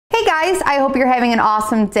Hi guys, I hope you're having an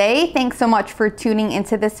awesome day. Thanks so much for tuning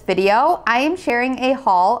into this video. I am sharing a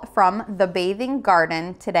haul from the Bathing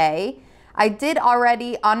Garden today. I did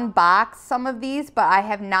already unbox some of these, but I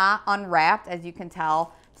have not unwrapped, as you can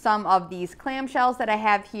tell, some of these clamshells that I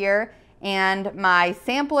have here and my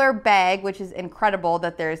sampler bag, which is incredible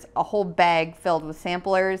that there's a whole bag filled with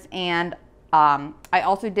samplers, and I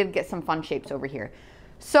also did get some fun shapes over here.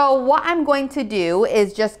 So what I'm going to do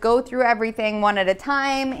is just go through everything one at a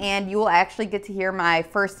time, and you will actually get to hear my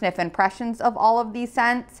first sniff impressions of all of these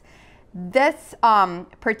scents. This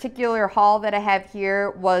particular haul that I have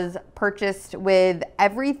here was purchased with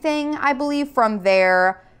everything, I believe, from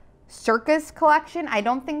their Circus collection. I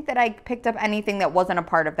don't think that I picked up anything that wasn't a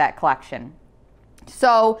part of that collection.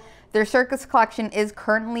 So their Circus collection is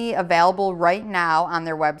currently available right now on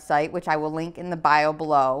their website, which I will link in the bio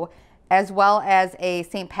below, as well as a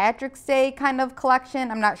St. Patrick's Day kind of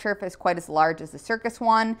collection. I'm not sure if it's quite as large as the Circus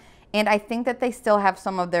one. And I think that they still have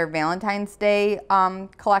some of their Valentine's Day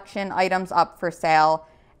collection items up for sale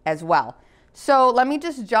as well. So let me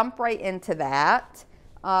just jump right into that.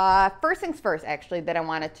 First things first, actually, that I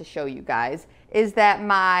wanted to show you guys is that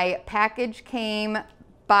my package came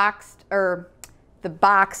boxed, or the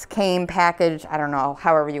box came packaged, I don't know,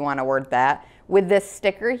 however you want to word that, with this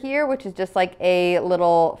sticker here, which is just like a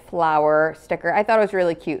little flower sticker. I thought it was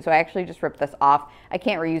really cute, so I actually just ripped this off. I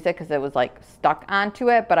can't reuse it because it was like stuck onto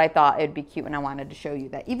it, but I thought it'd be cute and I wanted to show you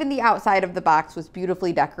that. Even the outside of the box was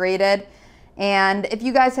beautifully decorated. And if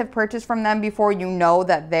you guys have purchased from them before, you know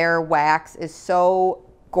that their wax is so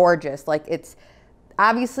gorgeous. Like, it's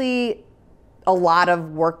obviously a lot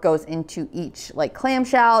of work goes into each like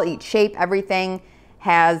clamshell, each shape, everything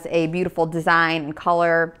has a beautiful design and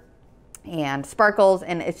color and sparkles,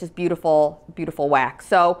 and it's just beautiful, beautiful wax.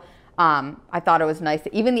 So I thought it was nice.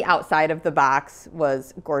 Even the outside of the box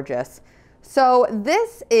was gorgeous. So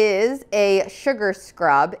this is a sugar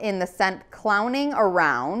scrub in the scent Clowning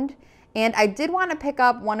Around, and I did want to pick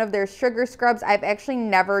up one of their sugar scrubs. I've actually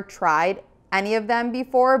never tried any of them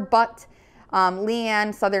before, but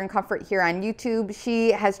Leanne Southern Comfort here on YouTube,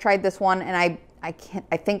 she has tried this one, and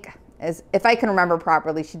I think, as if I can remember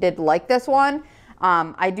properly, she did like this one.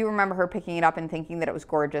 I do remember her picking it up and thinking that it was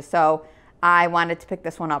gorgeous, so I wanted to pick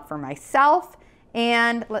this one up for myself.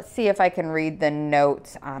 And let's see if I can read the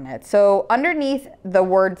notes on it. So underneath the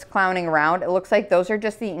words Clowning Around, it looks like those are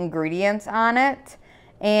just the ingredients on it.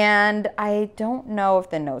 And I don't know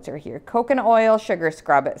if the notes are here. Coconut oil, sugar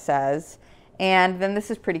scrub, it says. And then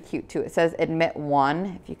this is pretty cute too. It says admit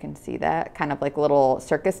one, if you can see that, kind of like a little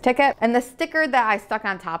circus ticket. And the sticker that I stuck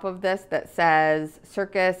on top of this that says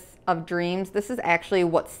Circus of Dreams, this is actually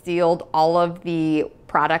what sealed all of the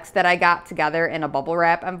products that I got together in a bubble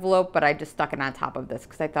wrap envelope, but I just stuck it on top of this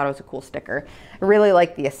because I thought it was a cool sticker. I really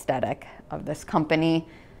like the aesthetic of this company.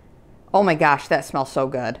 Oh my gosh, that smells so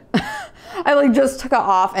good. I like just took it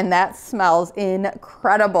off and that smells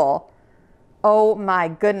incredible. Oh my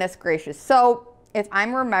goodness gracious. So if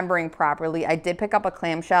I'm remembering properly, I did pick up a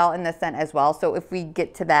clamshell in this scent as well. So if we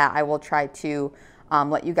get to that, I will try to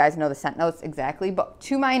let you guys know the scent notes exactly. But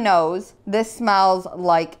to my nose, this smells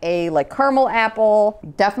like a caramel apple,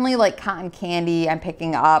 definitely like cotton candy. I'm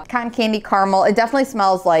picking up cotton candy caramel. It definitely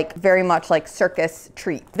smells like very much like Circus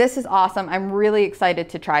treat. This is awesome. I'm really excited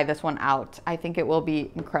to try this one out. I think it will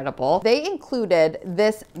be incredible. They included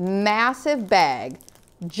this massive bag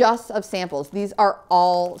just of samples. These are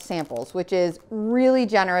all samples, which is really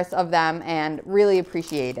generous of them and really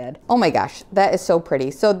appreciated. Oh my gosh, that is so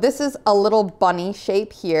pretty. So this is a little bunny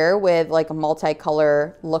shape here with like a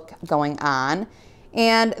multicolor look going on.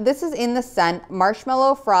 And this is in the scent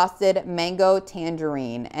Marshmallow Frosted Mango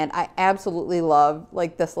Tangerine. And I absolutely love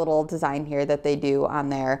like this little design here that they do on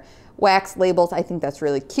their wax labels. I think that's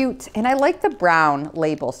really cute. And I like the brown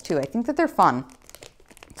labels too. I think that they're fun.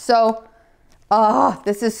 So oh,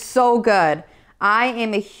 this is so good. I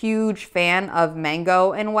am a huge fan of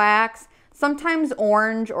mango and wax. Sometimes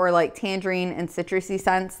orange or like tangerine and citrusy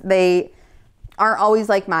scents, they aren't always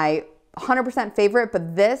like my 100% favorite,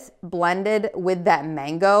 but this blended with that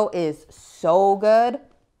mango is so good.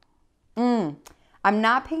 I'm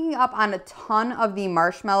not picking up on a ton of the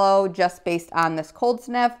marshmallow just based on this cold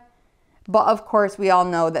sniff, but of course we all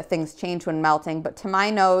know that things change when melting. But to my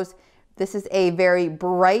nose, this is a very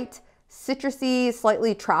bright, citrusy,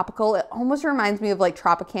 slightly tropical. It almost reminds me of like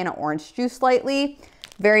Tropicana orange juice slightly.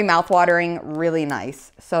 Very mouthwatering, really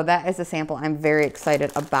nice. So that is a sample I'm very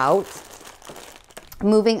excited about.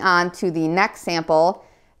 Moving on to the next sample.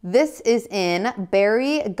 This is in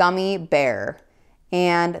Berry Gummy Bear.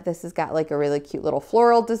 And this has got like a really cute little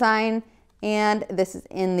floral design. And this is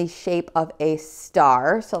in the shape of a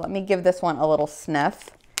star. So let me give this one a little sniff.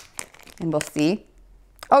 and we'll see.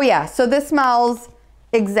 Oh yeah, so this smells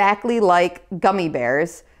exactly like gummy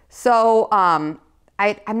bears. So I'm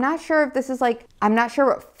not sure if this is like, I'm not sure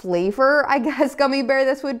what flavor, I guess, gummy bear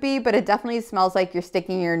this would be, but it definitely smells like you're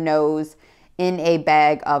sticking your nose in a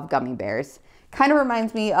bag of gummy bears. Kind of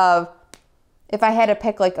reminds me of, if I had to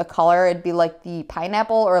pick like a color, it'd be like the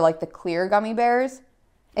pineapple or like the clear gummy bears.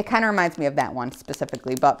 It kind of reminds me of that one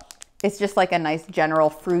specifically, but it's just like a nice general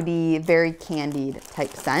fruity, very candied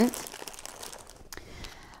type scent.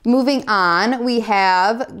 Moving on, we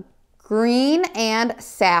have Green and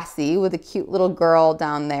Sassy with a cute little girl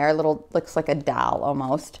down there. Looks like a doll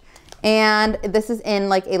almost. And this is in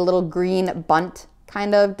like a little green bunt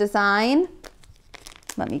kind of design.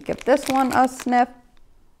 Let me give this one a sniff.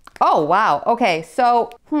 Oh, wow. Okay, so,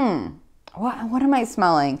 what am I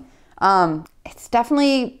smelling? It's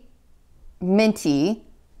definitely minty.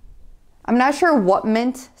 I'm not sure what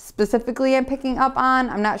mint specifically I'm picking up on.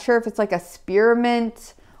 I'm not sure if it's like a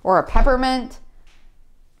spearmint or a peppermint.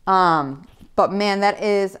 But man, that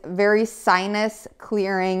is very sinus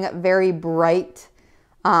clearing, very bright.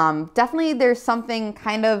 Definitely there's something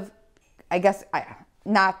kind of, I guess,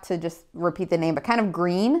 not to just repeat the name, but kind of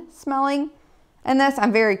green smelling in this.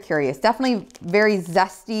 I'm very curious. Definitely very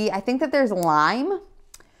zesty. I think that there's lime.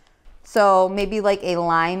 So maybe like a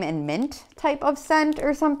lime and mint type of scent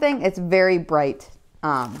or something. It's very bright.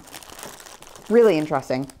 Really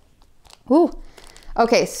interesting. Ooh.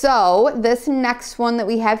 Okay, so this next one that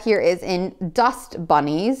we have here is in Dust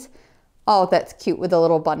Bunnies. Oh, that's cute with a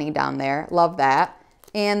little bunny down there. Love that.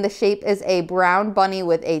 And the shape is a brown bunny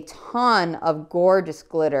with a ton of gorgeous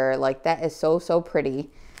glitter. Like, that is so, so pretty.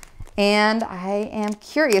 And I am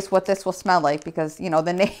curious what this will smell like because, you know,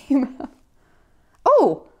 the name.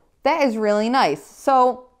 Oh, that is really nice.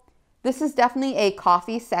 So this is definitely a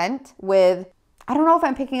coffee scent with, I don't know if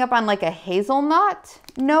I'm picking up on like a hazelnut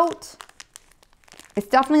note. It's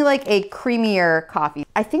definitely like a creamier coffee.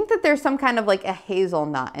 I think that there's some kind of like a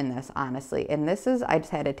hazelnut in this, honestly. And this is, I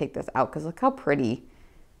just had to take this out because look how pretty.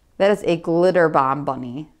 That is a glitter bomb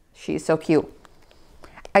bunny. She's so cute.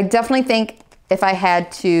 I definitely think if I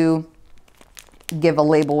had to give a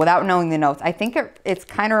label without knowing the notes, I think it's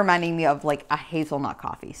kind of reminding me of like a hazelnut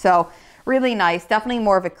coffee. So really nice. Definitely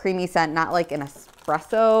more of a creamy scent, not like an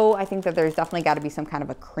espresso. I think that there's definitely got to be some kind of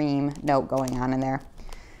a cream note going on in there.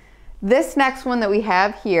 This next one that we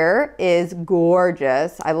have here is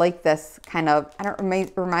gorgeous. I like this kind of,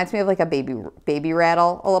 it reminds me of like a baby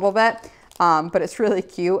rattle a little bit, but it's really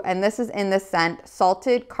cute. And this is in the scent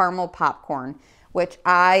Salted Caramel Popcorn, which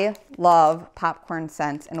I love popcorn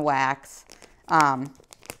scents and wax. I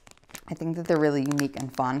think that they're really unique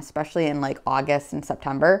and fun, especially in like August and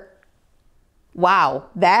September. Wow,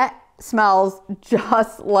 that smells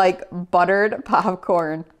just like buttered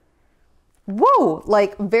popcorn. Whoa,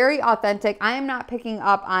 like very authentic. I am not picking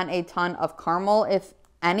up on a ton of caramel, if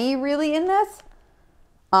any, really in this.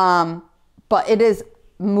 But it is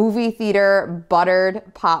movie theater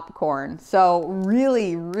buttered popcorn. So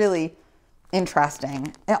really, really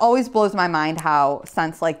interesting. It always blows my mind how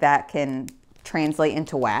scents like that can translate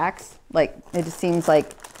into wax. Like, it just seems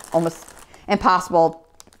like almost impossible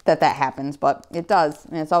that happens, but it does,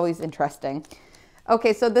 and it's always interesting.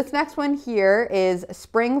 Okay, so this next one here is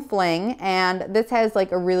Spring Fling, and this has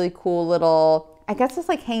like a really cool little, I guess it's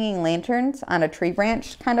like hanging lanterns on a tree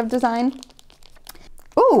branch kind of design.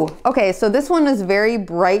 Ooh, okay, so this one is very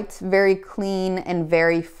bright, very clean, and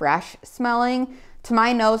very fresh smelling. To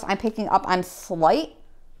my nose, I'm picking up on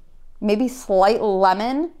maybe slight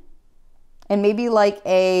lemon, and maybe like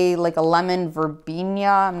a lemon verbena.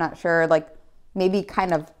 I'm not sure, like maybe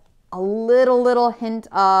kind of a little hint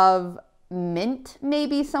of mint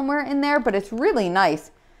maybe somewhere in there, but it's really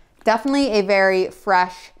nice. Definitely a very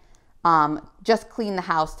fresh, just clean the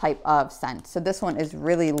house type of scent. So this one is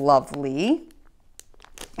really lovely.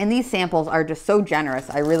 And these samples are just so generous.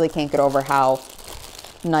 I really can't get over how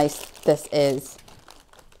nice this is.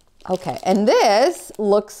 Okay, and this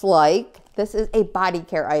looks like this is a body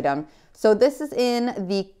care item. So this is in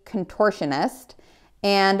the Contortionist,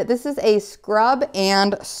 and this is a scrub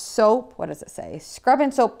and soap, what does it say? Scrub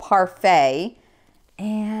and soap parfait.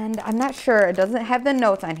 And I'm not sure, it doesn't have the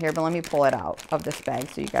notes on here, but let me pull it out of this bag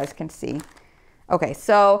so you guys can see. Okay,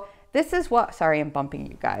 so this is what, sorry, I'm bumping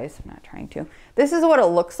you guys, I'm not trying to. This is what it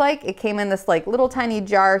looks like. It came in this like little tiny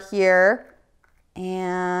jar here.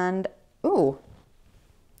 And, ooh,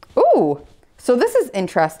 so this is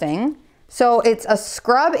interesting. So it's a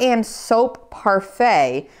scrub and soap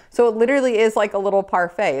parfait. So it literally is like a little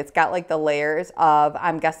parfait. It's got like the layers of,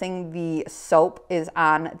 I'm guessing the soap is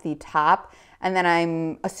on the top, And then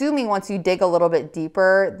I'm assuming once you dig a little bit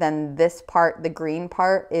deeper, then this part, the green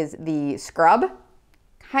part, is the scrub.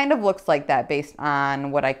 Kind of looks like that based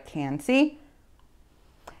on what I can see.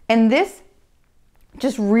 And this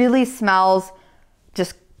just really smells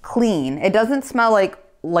just clean. It doesn't smell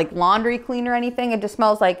like laundry clean or anything. It just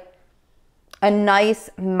smells like a nice,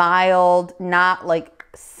 mild, not like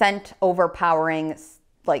scent overpowering,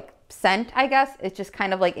 like scent, I guess. It's just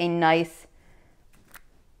kind of like a nice,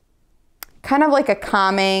 kind of like a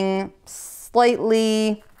calming,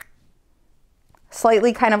 slightly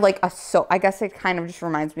kind of like a soap. I guess it kind of just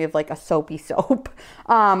reminds me of like a soapy soap,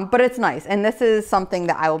 but it's nice. And this is something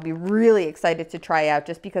that I will be really excited to try out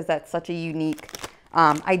just because that's such a unique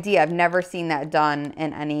idea. I've never seen that done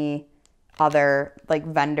in any other like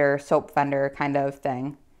vendor, soap vendor kind of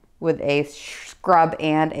thing with a scrub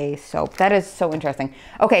and a soap. That is so interesting.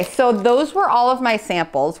 Okay, so those were all of my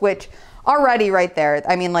samples, which already right there,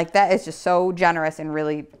 I mean, like that is just so generous and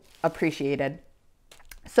really appreciated.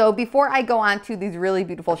 So before I go on to these really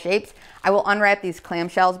beautiful shapes, I will unwrap these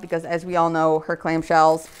clamshells because as we all know, her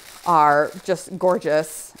clamshells are just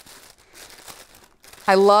gorgeous.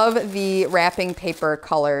 I love the wrapping paper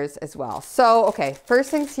colors as well. So, okay, first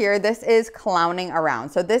things here, this is Clowning Around.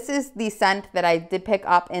 So this is the scent that I did pick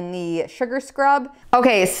up in the sugar scrub.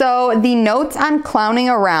 Okay, so the notes on Clowning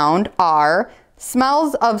Around are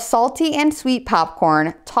smells of salty and sweet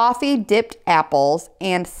popcorn, toffee dipped apples,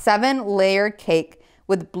 and 7-layer cake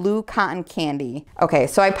with blue cotton candy. Okay,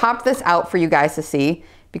 so I popped this out for you guys to see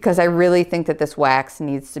because I really think that this wax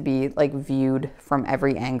needs to be like viewed from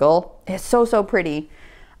every angle. It's so, so pretty.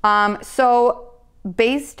 So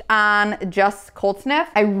based on just cold sniff,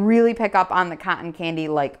 I really pick up on the cotton candy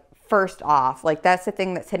like first off. Like that's the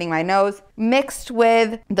thing that's hitting my nose. Mixed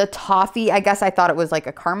with the toffee, I guess I thought it was like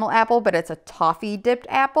a caramel apple, but it's a toffee dipped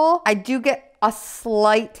apple. I do get a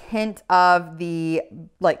slight hint of the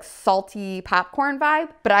like salty popcorn vibe,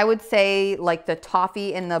 but I would say like the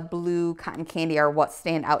toffee and the blue cotton candy are what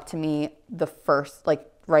stand out to me the first,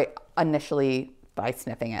 like right initially by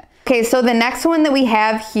sniffing it. Okay, so the next one that we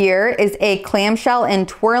have here is a clamshell and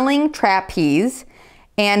twirling trapeze,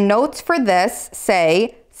 and notes for this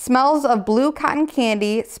say smells of blue cotton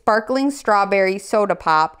candy, sparkling strawberry soda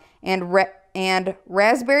pop, and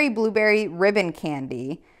raspberry blueberry ribbon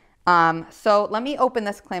candy. So let me open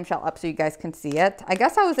this clamshell up so you guys can see it. I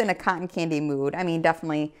guess I was in a cotton candy mood. I mean,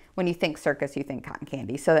 definitely when you think Circus, you think cotton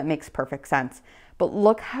candy. So that makes perfect sense. But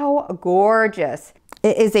look how gorgeous.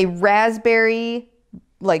 It is a raspberry,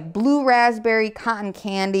 like blue raspberry cotton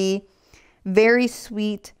candy, very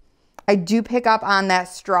sweet. I do pick up on that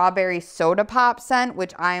strawberry soda pop scent,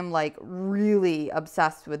 which I am like really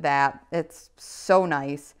obsessed with that. It's so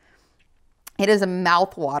nice. It is a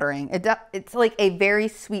mouth-watering. It's like a very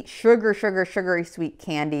sweet, sugary sweet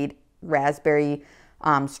candied raspberry,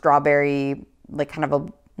 strawberry, like kind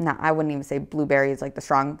of I wouldn't even say blueberry is like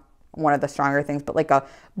one of the stronger things, but like a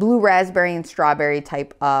blue raspberry and strawberry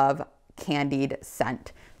type of candied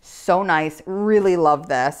scent. So nice. Really love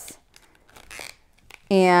this.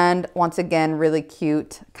 And once again, really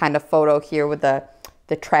cute kind of photo here with the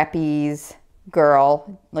trapeze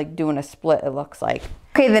girl, like doing a split, it looks like.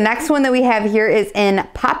 Okay, the next one that we have here is in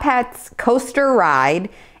Popette's Coaster Ride.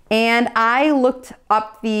 And I looked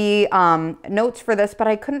up the notes for this, but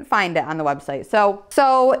I couldn't find it on the website.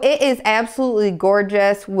 So it is absolutely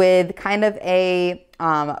gorgeous with kind of a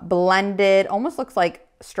blended, almost looks like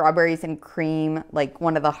strawberries and cream, like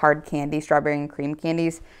one of the hard candy, strawberry and cream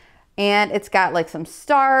candies. And it's got like some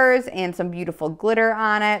stars and some beautiful glitter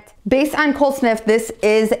on it. Based on cold sniff, this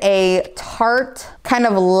is a tart, kind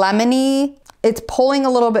of lemony. It's pulling a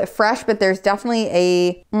little bit fresh, but there's definitely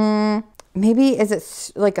a, maybe is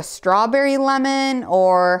it like a strawberry lemon,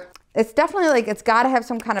 or it's definitely like, it's got to have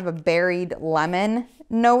some kind of a berried lemon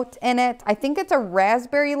note in it. I think it's a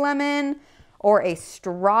raspberry lemon or a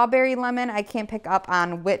strawberry lemon. I can't pick up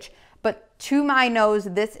on which, but to my nose,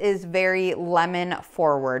 this is very lemon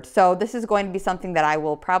forward. So this is going to be something that I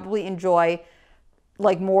will probably enjoy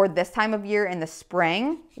like more this time of year in the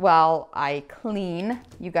spring while I clean.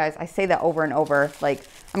 You guys, I say that over and over. Like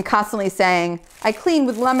I'm constantly saying I clean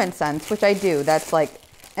with lemon scents, which I do. That's like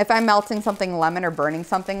if I'm melting something lemon or burning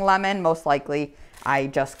something lemon, most likely I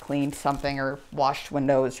just cleaned something or washed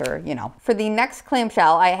windows or, you know. For the next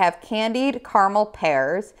clamshell, I have candied caramel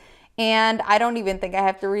pears. And I don't even think I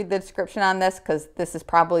have to read the description on this because this is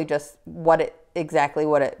probably just exactly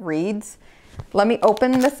what it reads. Let me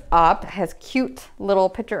open this up. It has cute little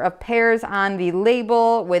picture of pears on the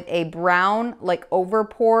label with a brown, like over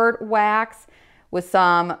poured wax with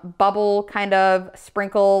some bubble kind of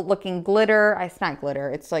sprinkle looking glitter. It's not glitter.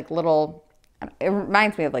 It's like little it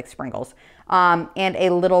reminds me of like sprinkles, and a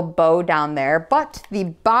little bow down there. But the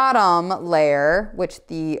bottom layer, which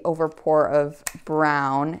the overpour of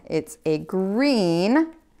brown, it's a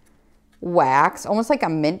green wax, almost like a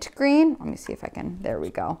mint green. Let me see if I can, there we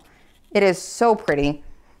go. It is so pretty.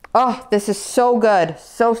 Oh, this is so good.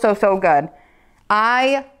 So, so, so good.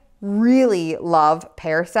 I really love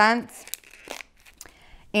pear scents.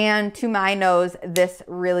 And to my nose, this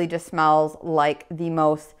really just smells like the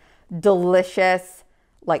most delicious,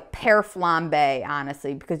 like pear flambe,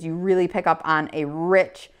 honestly, because you really pick up on a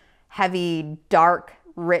rich, heavy, dark,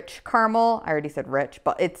 rich caramel. I already said rich,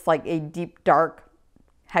 but it's like a deep, dark,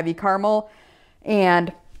 heavy caramel.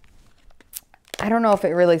 And I don't know if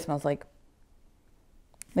it really smells like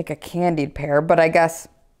a candied pear, but I guess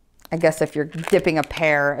if you're dipping a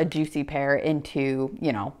pear, a juicy pear into,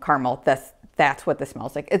 you know, caramel, that's what this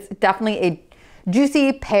smells like. It's definitely a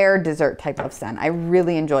juicy pear dessert type of scent. I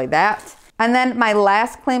really enjoy that. And then my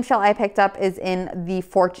last clamshell I picked up is in the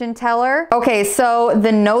Fortune Teller. Okay, so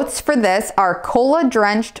the notes for this are cola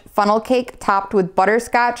drenched funnel cake topped with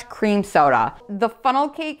butterscotch cream soda. The funnel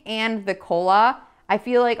cake and the cola, I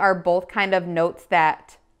feel like are both kind of notes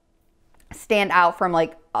that stand out from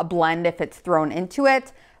like a blend if it's thrown into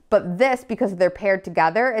it. But this, because they're paired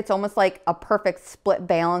together, it's almost like a perfect split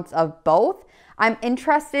balance of both. I'm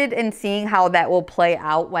interested in seeing how that will play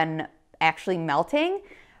out when actually melting,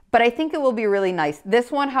 but I think it will be really nice.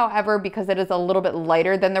 This one, however, because it is a little bit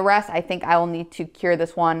lighter than the rest, I think I will need to cure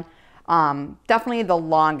this one definitely the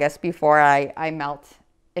longest before I melt.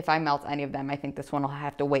 If I melt any of them, I think this one will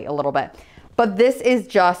have to wait a little bit. But this is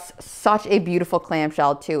just such a beautiful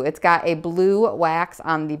clamshell too. It's got a blue wax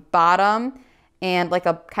on the bottom and like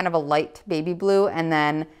a kind of a light baby blue, and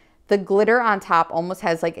then the glitter on top almost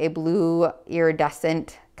has like a blue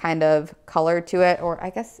iridescent kind of color to it, or I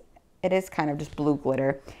guess it is kind of just blue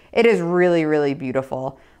glitter. It is really, really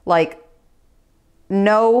beautiful. Like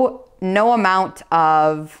no amount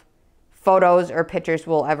of photos or pictures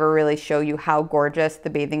will ever really show you how gorgeous the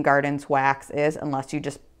Bathing Gardens wax is unless you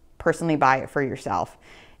just personally buy it for yourself.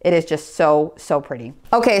 It is just so, so pretty.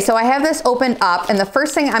 Okay, so I have this opened up, and the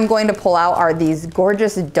first thing I'm going to pull out are these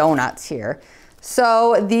gorgeous donuts here.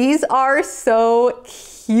 So these are so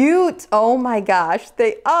cute. Oh my gosh.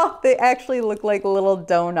 They actually look like little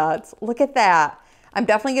donuts. Look at that. I'm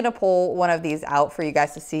definitely gonna pull one of these out for you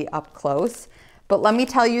guys to see up close, but let me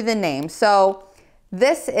tell you the name. So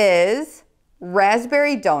this is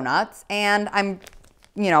raspberry donuts, and I'm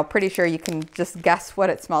pretty sure you can just guess what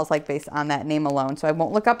it smells like based on that name alone. So I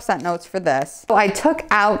won't look up scent notes for this. So I took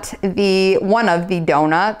out one of the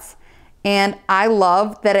donuts, and I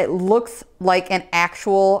love that it looks like an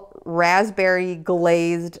actual raspberry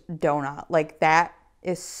glazed donut. Like that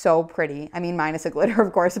is so pretty. I mean, minus the glitter,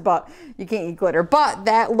 of course, but you can't eat glitter. But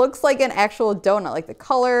that looks like an actual donut. Like the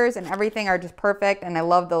colors and everything are just perfect. And I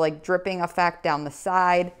love the like dripping effect down the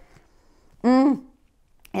side. And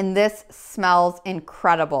this smells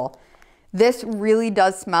incredible. This really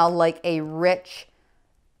does smell like a rich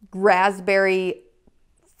raspberry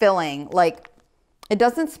filling. Like it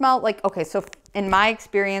doesn't smell like, okay, so in my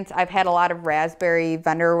experience, I've had a lot of raspberry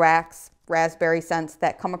vendor wax, raspberry scents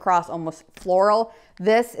that come across almost floral.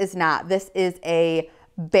 This is not. This is a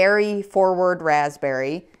berry forward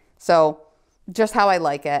raspberry. So just how I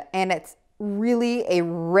like it. And it's really a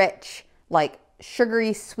rich, like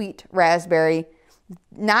sugary, sweet raspberry.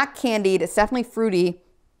 Not candied, it's definitely fruity,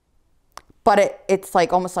 but it's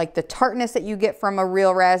like almost like the tartness that you get from a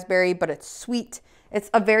real raspberry, but it's sweet. It's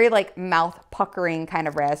a very like mouth puckering kind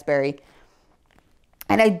of raspberry.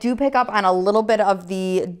 And I do pick up on a little bit of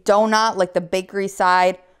the donut, like the bakery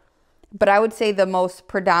side, but I would say the most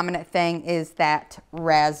predominant thing is that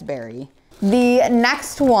raspberry. The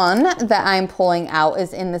next one that I'm pulling out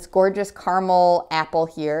is in this gorgeous caramel apple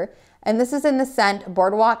here. And this is in the scent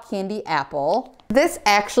Boardwalk Candy Apple. This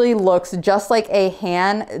actually looks just like a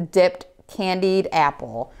hand-dipped candied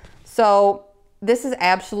apple. So this is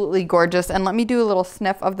absolutely gorgeous. And let me do a little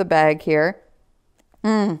sniff of the bag here.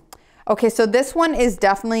 Okay, so this one is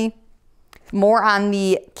definitely more on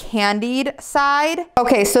the candied side.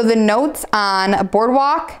 Okay, so the notes on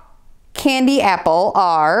Boardwalk Candy Apple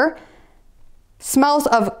are smells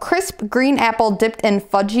of crisp green apple dipped in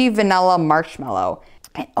fudgy vanilla marshmallow.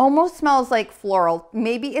 It almost smells like floral.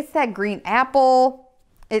 Maybe it's that green apple.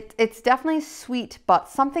 It's definitely sweet, but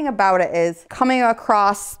something about it is coming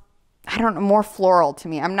across, I don't know, more floral to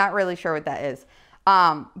me. I'm not really sure what that is.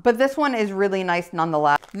 But this one is really nice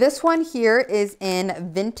nonetheless. This one here is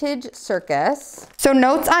in Vintage Circus. So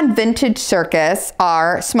notes on Vintage Circus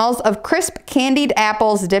are smells of crisp candied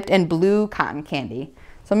apples dipped in blue cotton candy.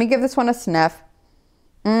 So let me give this one a sniff.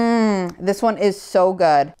 This one is so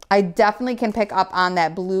good. I definitely can pick up on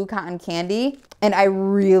that blue cotton candy, and I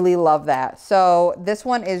really love that. So this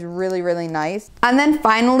one is really, really nice. And then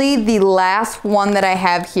finally, the last one that I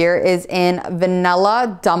have here is in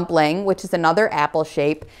vanilla dumpling, which is another apple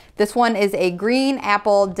shape. This one is a green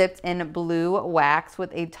apple dipped in blue wax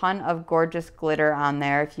with a ton of gorgeous glitter on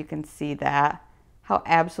there, if you can see that. How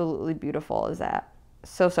absolutely beautiful is that?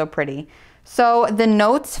 So, so pretty. So the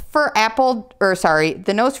notes for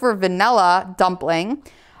the notes for vanilla dumpling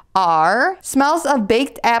are smells of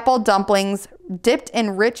baked apple dumplings dipped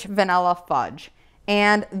in rich vanilla fudge.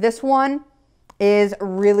 And this one is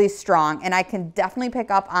really strong, and I can definitely pick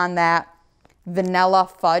up on that vanilla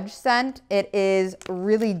fudge scent. It is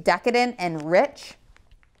really decadent and rich,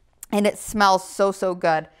 and it smells so, so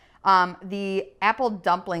good. The apple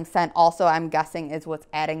dumpling scent also, I'm guessing, is what's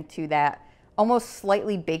adding to that almost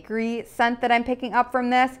slightly bakery scent that I'm picking up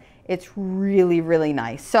from this. It's really, really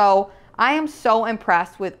nice. So I am so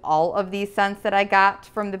impressed with all of these scents that I got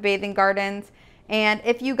from the Bathing Gardens. And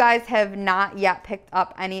if you guys have not yet picked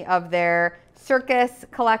up any of their Circus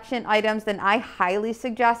collection items, then I highly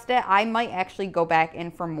suggest it. I might actually go back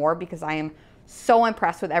in for more because I am so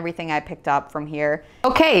impressed with everything I picked up from here.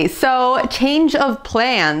 Okay, so change of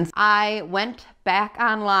plans. I went back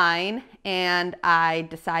online and I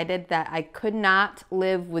decided that I could not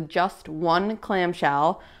live with just one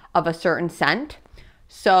clamshell of a certain scent.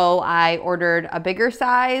 So I ordered a bigger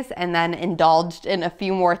size and then indulged in a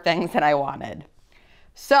few more things that I wanted.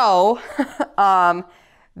 So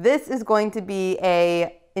this is going to be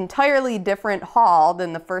an entirely different haul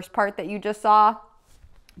than the first part that you just saw.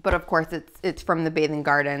 But of course, it's from the Bathing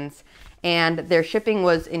Gardens, and their shipping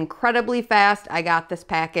was incredibly fast. I got this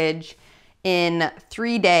package in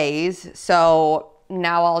 3 days. So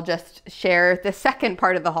now I'll just share the second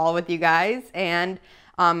part of the haul with you guys and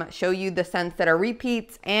show you the scents that are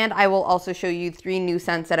repeats. And I will also show you 3 new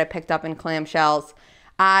scents that I picked up in clamshells.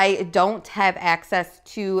 I don't have access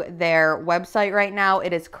to their website right now.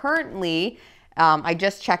 It is currently, I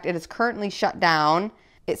just checked, it is currently shut down.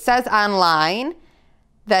 It says online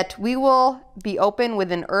that we will be open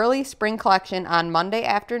with an early spring collection on Monday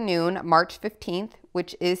afternoon, March 15th,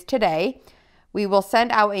 which is today. We will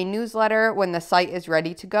send out a newsletter when the site is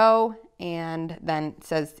ready to go, and then it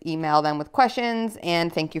says email them with questions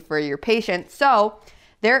and thank you for your patience. So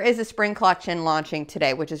there is a spring collection launching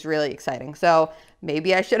today, which is really exciting. So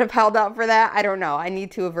maybe I should have held out for that. I don't know. I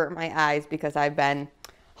need to avert my eyes because I've been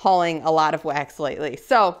hauling a lot of wax lately.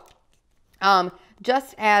 So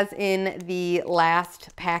just as in the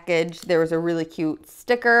last package, there was a really cute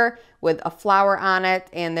sticker with a flower on it,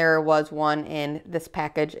 and there was one in this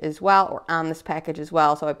package as well, or on this package as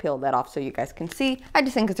well. So I peeled that off so you guys can see. I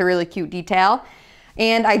just think it's a really cute detail.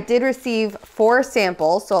 And I did receive 4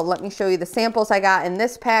 samples. So let me show you the samples I got in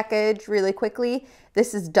this package really quickly.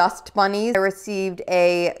 This is Dust Bunnies. I received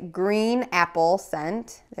a green apple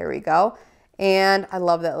scent. There we go. And I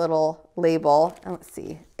love that little label. And let's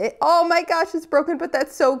see. Oh my gosh, it's broken, but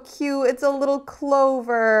that's so cute. It's a little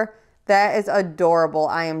clover. That is adorable.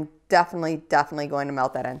 I am definitely going to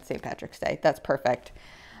melt that on St. Patrick's Day. That's perfect.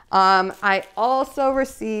 I also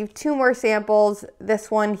received 2 more samples.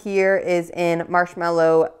 This one here is in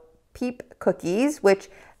Marshmallow Peep Cookies, which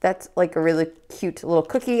that's like a really cute little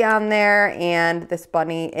cookie on there. And this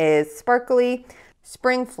bunny is Sparkly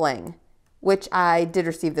Spring Fling, which I did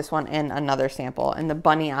receive this one in another sample. And the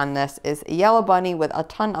bunny on this is a yellow bunny with a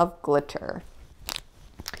ton of glitter.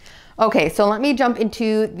 Okay, so let me jump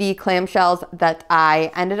into the clamshells that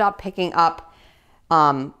I ended up picking up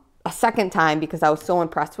a second time because I was so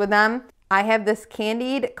impressed with them. I have this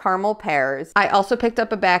candied caramel pears. I also picked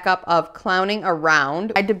up a backup of Clowning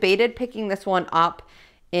Around. I debated picking this one up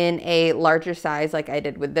in a larger size like I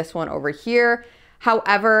did with this one over here.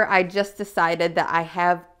 However, I just decided that I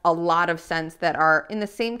have a lot of scents that are in the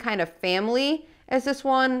same kind of family as this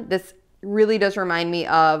one. This really does remind me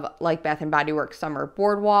of like Bath & Body Works Summer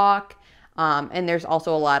Boardwalk. And there's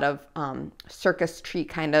also a lot of Circus treat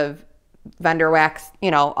kind of vendor wax,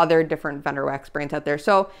 you know, other different vendor wax brands out there.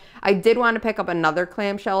 So I did want to pick up another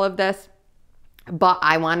clamshell of this, but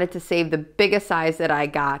I wanted to save the biggest size that I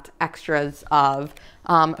got extras of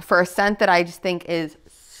for a scent that I just think is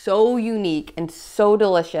so unique and so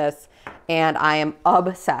delicious, and I am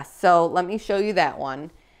obsessed. So let me show you that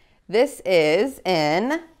one. This is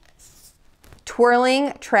in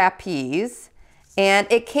Twirling Trapeze, and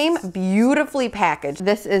it came beautifully packaged.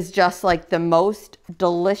 This is just like the most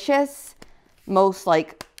delicious, most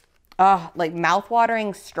like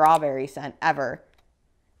mouth-watering strawberry scent ever.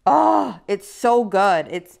 Oh, it's so good.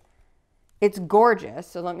 It's gorgeous.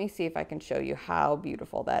 So let me see if I can show you how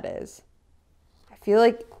beautiful that is. I feel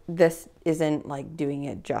like this isn't like doing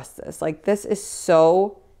it justice. Like this is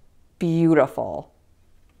so beautiful.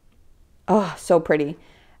 Oh, so pretty.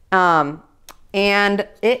 And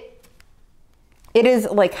it is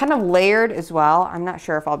like kind of layered as well. I'm not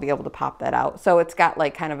sure if I'll be able to pop that out. So it's got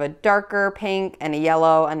like kind of a darker pink and a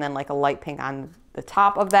yellow and then like a light pink on the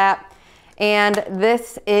top of that. And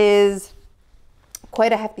this is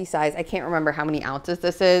quite a hefty size. I can't remember how many ounces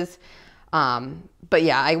this is. But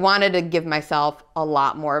yeah, I wanted to give myself a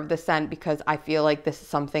lot more of the scent because I feel like this is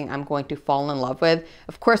something I'm going to fall in love with.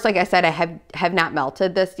 Of course, like I said, I have not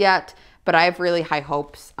melted this yet, but I have really high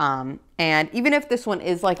hopes. And even if this one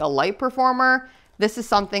is like a light performer, this is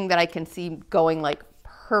something that I can see going like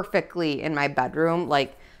perfectly in my bedroom,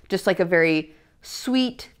 like just like a very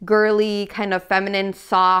sweet, girly, kind of feminine,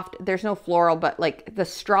 soft. There's no floral, but like the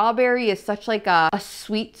strawberry is such like a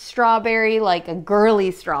sweet strawberry, like a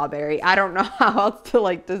girly strawberry. I don't know how else to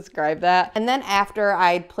like describe that. And then after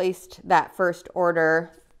I'd placed that first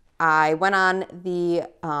order, I went on the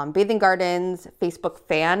Bathing Gardens Facebook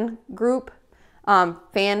fan group,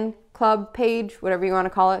 fan club page, whatever you want to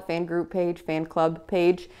call it, fan group page, fan club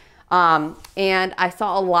page. And I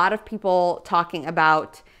saw a lot of people talking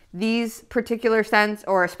about these particular scents,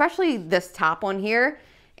 or especially this top one here.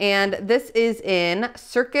 And this is in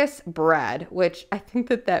Circus Bread, which I think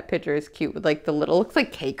that picture is cute with like the little, looks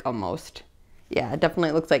like cake almost. Yeah, it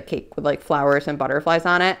definitely looks like cake with like flowers and butterflies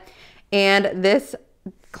on it. And this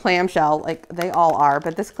clamshell, like they all are,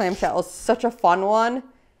 but this clamshell is such a fun one.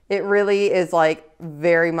 It really is like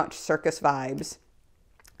very much Circus vibes.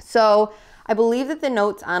 So I believe that the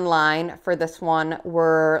notes online for this one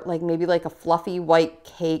were like maybe like a fluffy white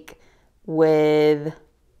cake with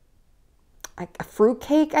like a fruit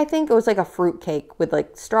cake. I think it was like a fruit cake with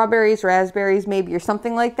like strawberries, raspberries maybe, or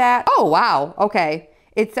something like that. Oh, wow. Okay.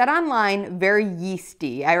 It said online very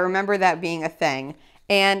yeasty. I remember that being a thing.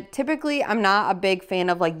 And typically I'm not a big fan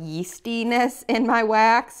of like yeastiness in my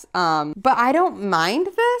wax, but I don't mind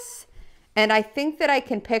this. And I think that I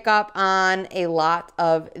can pick up on a lot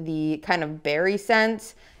of the kind of berry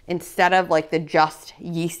scents instead of like the just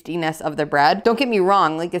yeastiness of the bread. Don't get me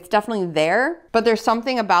wrong, like it's definitely there, but there's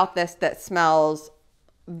something about this that smells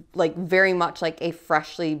like very much like a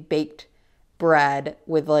freshly baked bread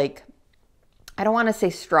with like, I don't want to say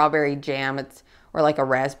strawberry jam, or like a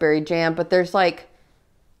raspberry jam, but there's like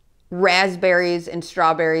raspberries and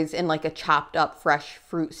strawberries in like a chopped up fresh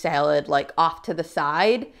fruit salad, like off to the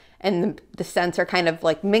side. And the scents are kind of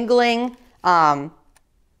like mingling.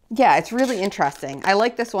 Yeah, it's really interesting. I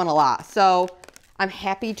like this one a lot. So I'm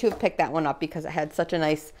happy to have picked that one up because it had such a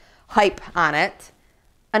nice hype on it.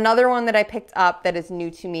 Another one that I picked up that is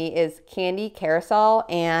new to me is Candy Carousel.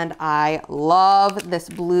 And I love this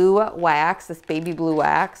blue wax, this baby blue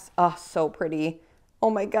wax. Oh, so pretty.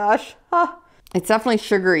 Oh my gosh. Ah. It's definitely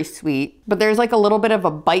sugary sweet, but there's like a little bit of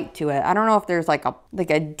a bite to it. I don't know if there's like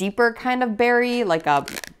a deeper kind of berry, like a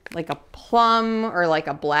plum or like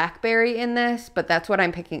a blackberry in this, but that's what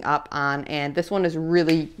I'm picking up on. And this one is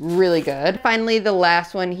really, really good. Finally, the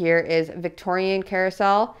last one here is Victorian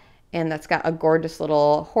Carousel, and that's got a gorgeous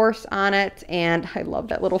little horse on it. And I love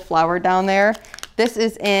that little flower down there. This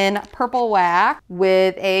is in purple wax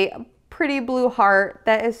with a pretty blue heart.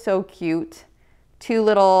 That is so cute. 2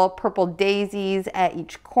 little purple daisies at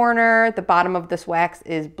each corner. The bottom of this wax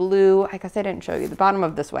is blue. I guess I didn't show you. The bottom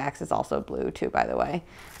of this wax is also blue too, by the way.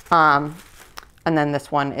 And then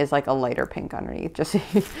this one is like a lighter pink underneath, just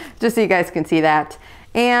so you guys can see that.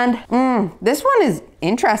 And this one is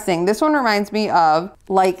interesting. This one reminds me of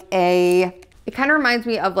like it kind of reminds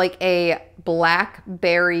me of like a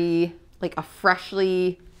blackberry, like a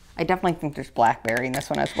freshly, I definitely think there's blackberry in this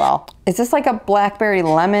one as well. Is this like a blackberry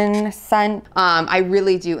lemon scent? I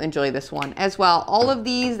really do enjoy this one as well. All of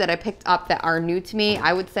these that I picked up that are new to me,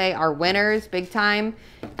 I would say are winners big time.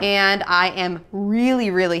 And I am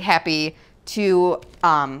really, really happy to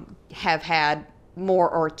have had more,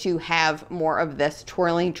 or to have more of this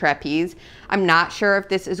twirling trapeze. I'm not sure if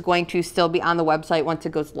this is going to still be on the website once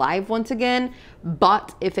it goes live once again,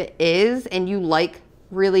 but if it is and you like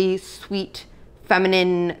really sweet,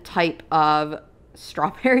 feminine type of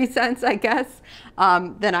strawberry scents, I guess,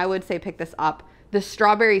 then I would say pick this up. The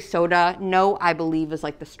strawberry soda, no, I believe is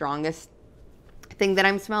like the strongest thing that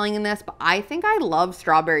I'm smelling in this, but I think I love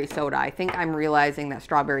strawberry soda. I think I'm realizing that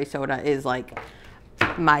strawberry soda is like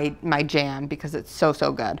my jam because it's so,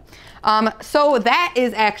 so good. So that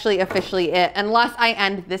is actually officially it, unless I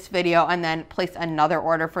end this video and then place another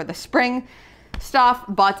order for the spring stuff,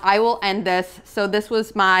 but I will end this. So this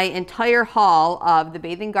was my entire haul of the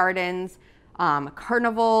Bathing Gardens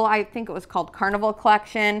Carnival, I think it was called Carnival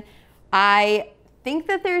collection. I think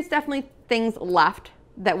that there's definitely things left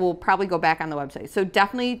that will probably go back on the website. So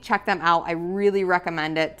definitely check them out. I really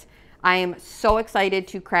recommend it. I am so excited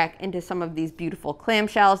to crack into some of these beautiful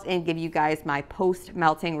clamshells and give you guys my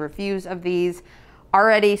post-melting reviews of these.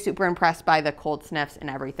 Already super impressed by the cold sniffs and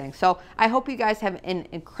everything. So I hope you guys have an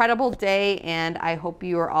incredible day, and I hope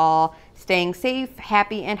you are all staying safe,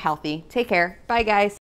 happy, and healthy. Take care. Bye, guys.